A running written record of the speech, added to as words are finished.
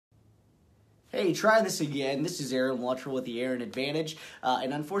Hey, try this again. This is Aaron Luttrell with the Aaron Advantage,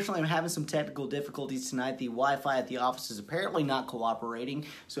 and unfortunately I'm having some technical difficulties tonight. The Wi-Fi at the office is apparently not cooperating,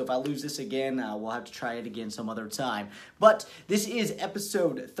 so if I lose this again, we'll have to try it again some other time. But this is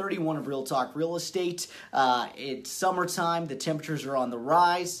episode 31 of Real Talk Real Estate. It's summertime, the temperatures are on the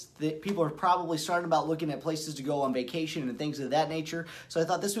rise. People are probably starting about looking at places to go on vacation and things of that nature, so I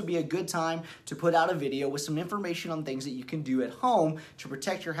thought this would be a good time to put out a video with some information on things that you can do at home to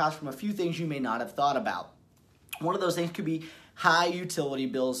protect your house from a few things you may not have thought about. One of those things could be high utility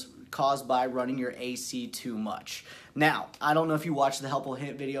bills caused by running your AC too much. Now, I don't know if you watch the helpful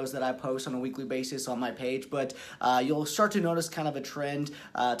hint videos that I post on a weekly basis on my page, but you'll start to notice kind of a trend,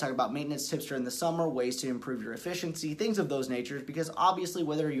 talking about maintenance tips during the summer, ways to improve your efficiency, things of those natures, because obviously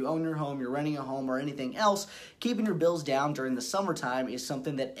whether you own your home, you're renting a home, or anything else, keeping your bills down during the summertime is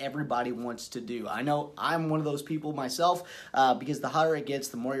something that everybody wants to do. I know I'm one of those people myself, because the hotter it gets,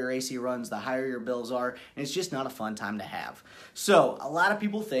 the more your AC runs, the higher your bills are, and it's just not a fun time to have. So, a lot of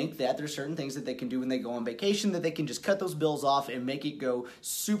people think that there's certain things that they can do when they go on vacation that they can just cut those bills off and make it go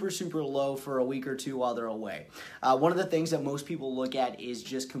super low for a week or two while they're away. One of the things that most people look at is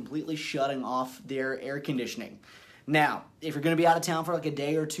just completely shutting off their air conditioning. Now, if you're going to be out of town for like a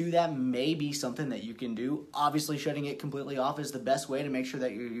day or two, that may be something that you can do. Obviously, shutting it completely off is the best way to make sure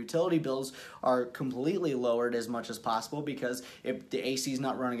that your utility bills are completely lowered as much as possible, because if the AC is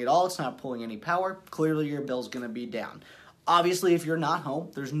not running at all, it's not pulling any power, clearly your bill's going to be down. Obviously, if you're not home,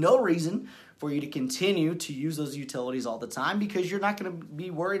 there's no reason for you to continue to use those utilities all the time, because you're not going to be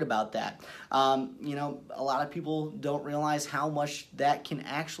worried about that. A lot of people don't realize how much that can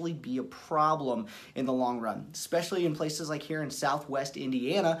actually be a problem in the long run, especially in places like here in Southwest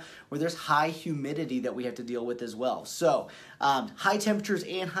Indiana, where there's high humidity that we have to deal with as well. So high temperatures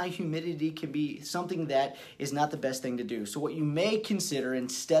and high humidity can be something that is not the best thing to do. So what you may consider,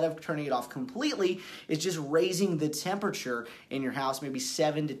 instead of turning it off completely, is just raising the temperature in your house maybe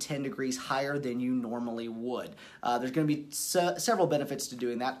 7 to 10 degrees higher than you normally would. There's going to be several benefits to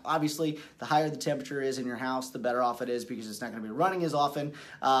doing that. Obviously, the higher the temperature is in your house, the better off it is, because it's not going to be running as often,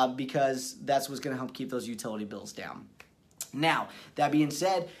 because that's what's going to help keep those utility bills down. Now, that being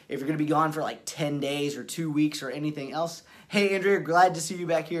said, if you're going to be gone for like 10 days or 2 weeks or anything else, hey, Andrea, glad to see you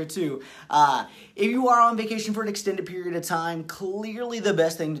back here too. If you are on vacation for an extended period of time, clearly the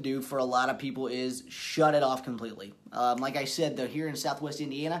best thing to do for a lot of people is shut it off completely. Like I said, though, here in Southwest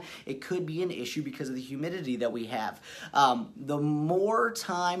Indiana, it could be an issue because of the humidity that we have. The more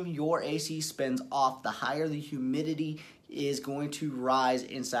time your AC spends off, the higher the humidity is going to rise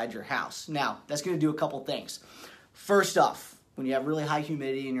inside your house. Now, that's going to do a couple things. First off, when you have really high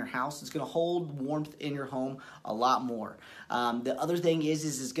humidity in your house, it's going to hold warmth in your home a lot more. The other thing is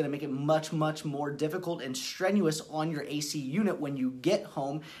it's going to make it much more difficult and strenuous on your AC unit when you get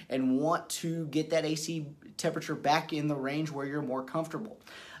home and want to get that AC temperature back in the range where you're more comfortable.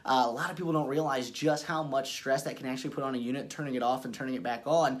 A lot of people don't realize just how much stress that can actually put on a unit, turning it off and turning it back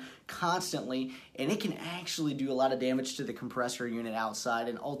on constantly, and it can actually do a lot of damage to the compressor unit outside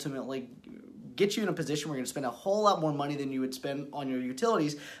and ultimately get you in a position where you're going to spend a whole lot more money than you would spend on your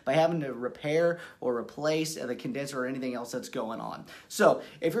utilities by having to repair or replace the condenser or anything else that's going on. So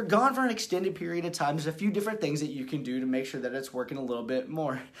if you're gone for an extended period of time, there's a few different things that you can do to make sure that it's working a little bit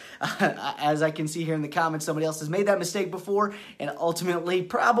more. As I can see here in the comments, somebody else has made that mistake before and ultimately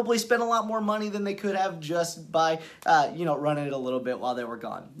probably spent a lot more money than they could have just by running it a little bit while they were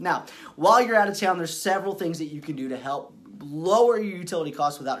gone. Now, while you're out of town, there's several things that you can do to help lower your utility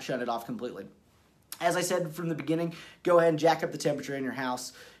costs without shutting it off completely. As I said from the beginning, go ahead and jack up the temperature in your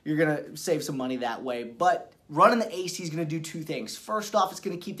house. You're going to save some money that way. But running the AC is going to do two things. First off, it's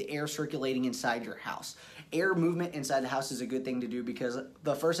going to keep the air circulating inside your house. Air movement inside the house is a good thing to do, because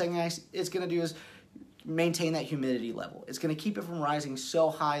the first thing it's going to do is maintain that humidity level. It's going to keep it from rising so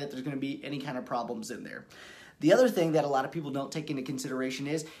high that there's going to be any kind of problems in there. The other thing that a lot of people don't take into consideration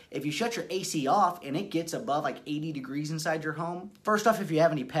is if you shut your AC off and it gets above like 80 degrees inside your home, first off, if you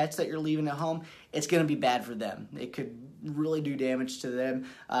have any pets that you're leaving at home, it's going to be bad for them. It could really do damage to them.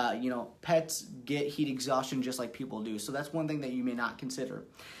 Pets get heat exhaustion just like people do. So that's one thing that you may not consider.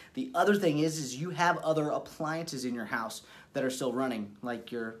 The other thing is you have other appliances in your house that are still running,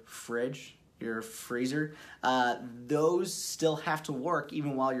 like your fridge, your freezer. Those still have to work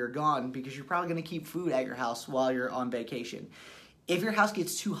even while you're gone, because you're probably going to keep food at your house while you're on vacation. If your house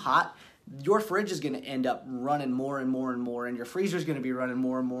gets too hot, your fridge is going to end up running more and more and more, and your freezer is going to be running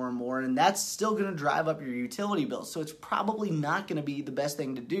more and more and more, and that's still going to drive up your utility bills. So it's probably not going to be the best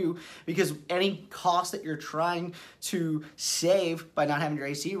thing to do, because any cost that you're trying to save by not having your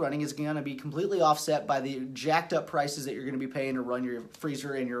AC running is going to be completely offset by the jacked up prices that you're going to be paying to run your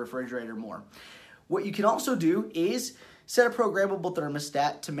freezer and your refrigerator more. What you can also do is set a programmable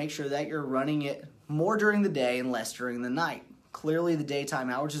thermostat to make sure that you're running it more during the day and less during the night. Clearly, the daytime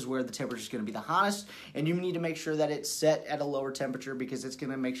hours is where the temperature is going to be the hottest, and you need to make sure that it's set at a lower temperature, because it's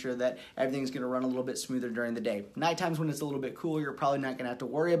going to make sure that everything's going to run a little bit smoother during the day. Night times, when it's a little bit cooler, you're probably not going to have to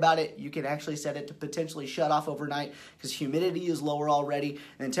worry about it. You can actually set it to potentially shut off overnight, because humidity is lower already,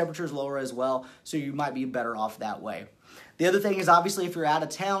 and the temperature is lower as well, so you might be better off that way. The other thing is, obviously, if you're out of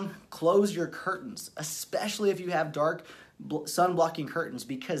town, close your curtains, especially if you have dark sun-blocking curtains,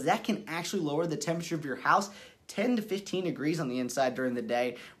 because that can actually lower the temperature of your house 10 to 15 degrees on the inside during the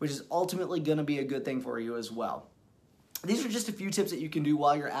day, which is ultimately going to be a good thing for you as well. These are just a few tips that you can do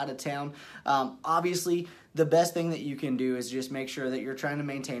while you're out of town. Obviously, the best thing that you can do is just make sure that you're trying to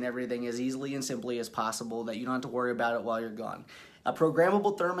maintain everything as easily and simply as possible, that you don't have to worry about it while you're gone. A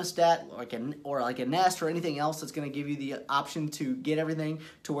programmable thermostat, like a Nest or anything else that's going to give you the option to get everything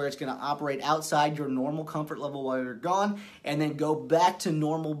to where it's going to operate outside your normal comfort level while you're gone, and then go back to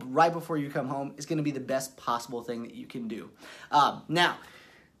normal right before you come home, is going to be the best possible thing that you can do. Now,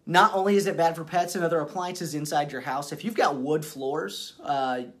 not only is it bad for pets and other appliances inside your house, if you've got wood floors,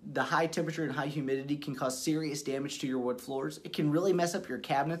 the high temperature and high humidity can cause serious damage to your wood floors. It can really mess up your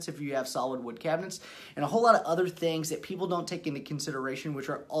cabinets if you have solid wood cabinets, and a whole lot of other things that people don't take into consideration, which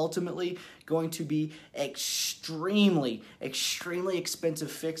are ultimately going to be extremely, extremely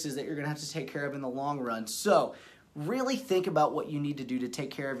expensive fixes that you're going to have to take care of in the long run. So really think about what you need to do to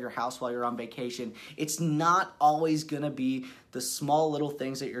take care of your house while you're on vacation. It's not always going to be the small little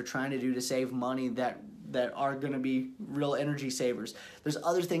things that you're trying to do to save money that are going to be real energy savers. There's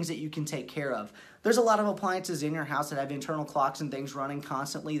other things that you can take care of. There's a lot of appliances in your house that have internal clocks and things running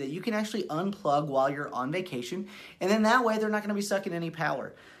constantly that you can actually unplug while you're on vacation, and then that way they're not going to be sucking any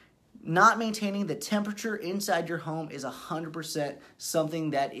power. Not maintaining the temperature inside your home is 100%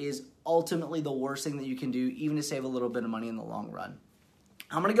 something that is ultimately the worst thing that you can do, even to save a little bit of money in the long run.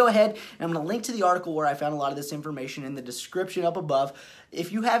 I'm going to go ahead and I'm going to link to the article where I found a lot of this information in the description up above.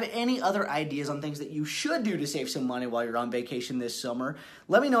 If you have any other ideas on things that you should do to save some money while you're on vacation this summer,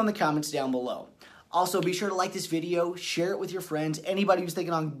 let me know in the comments down below. Also, be sure to like this video, share it with your friends, anybody who's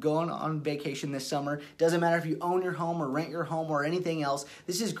thinking on going on vacation this summer. Doesn't matter if you own your home or rent your home or anything else.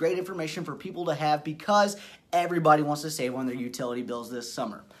 This is great information for people to have, because everybody wants to save on their utility bills this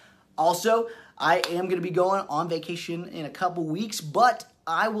summer. Also, I am going to be going on vacation in a couple weeks, but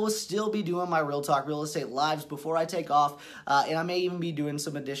I will still be doing my Real Talk Real Estate Lives before I take off, and I may even be doing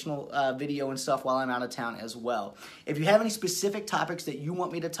some additional video and stuff while I'm out of town as well. If you have any specific topics that you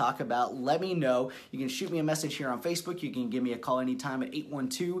want me to talk about, let me know. You can shoot me a message here on Facebook. You can give me a call anytime at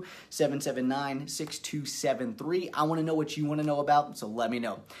 812-779-6273. I want to know what you want to know about, so let me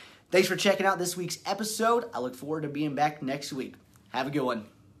know. Thanks for checking out this week's episode. I look forward to being back next week. Have a good one.